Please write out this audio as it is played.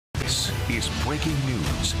today's breaking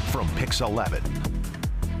news from Pix 11.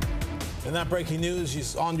 And that breaking news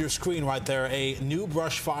is on your screen right there. A new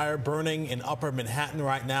brush fire burning in upper Manhattan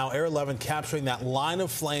right now. Air 11 capturing that line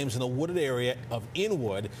of flames in the wooded area of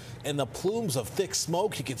Inwood. And the plumes of thick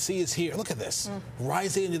smoke you can see is here. Look at this,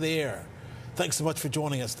 rising into the air. Thanks so much for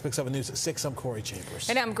joining us. Pix 7 News at 6. I'm Corey Chambers.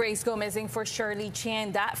 And I'm Grace Gomez in for Shirley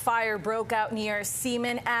Chan. That fire broke out near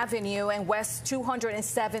Seaman Avenue and West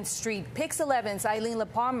 207th Street. Pix 11's Eileen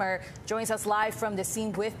LaPalmer joins us live from the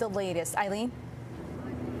scene with the latest. Eileen?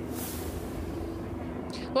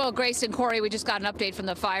 Well, Grace and Corey, we just got an update from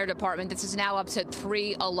the fire department. This is now up to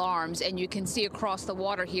 3 alarms, and you can see across the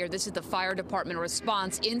water here. This is the fire department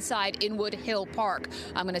response inside Inwood Hill Park.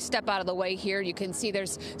 I'm going to step out of the way here. You can see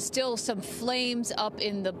there's still some flames up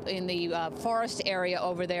in the forest area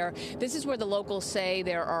over there. This is where the locals say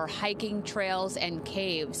there are hiking trails and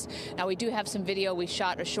caves. Now, we do have some video we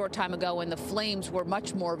shot a short time ago when the flames were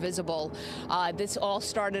much more visible. This all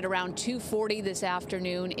started around 2:40 this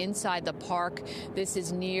afternoon inside the park. This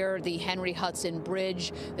is near the Henry Hudson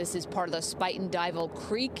Bridge. This is part of the Spuyten-Duyvil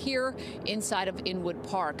Creek here inside of Inwood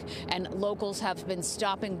Park. And locals have been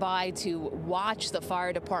stopping by to watch the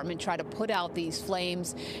fire department try to put out these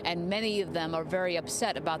flames, and many of them are very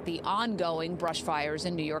upset about the ongoing brush fires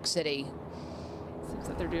in New York City. Seems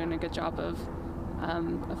that they're doing a good job of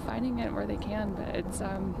fighting it where they can, but it's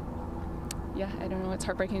yeah, I don't know, it's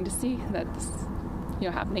heartbreaking to see that this,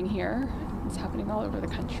 happening here. It's happening all over the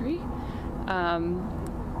country.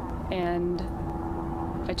 And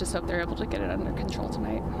I just hope they're able to get it under control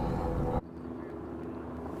tonight.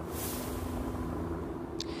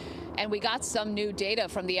 And we got some new data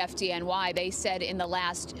from the FDNY. They said in the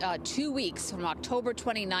last 2 weeks, from October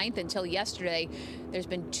 29th until yesterday, there's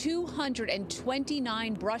been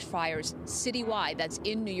 229 brush fires citywide. That's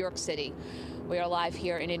in New York City. We are live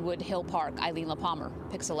here in Inwood Hill Park. Eileen LaPalmer,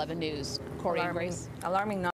 Pix 11 News. Corey and Grace. Alarming.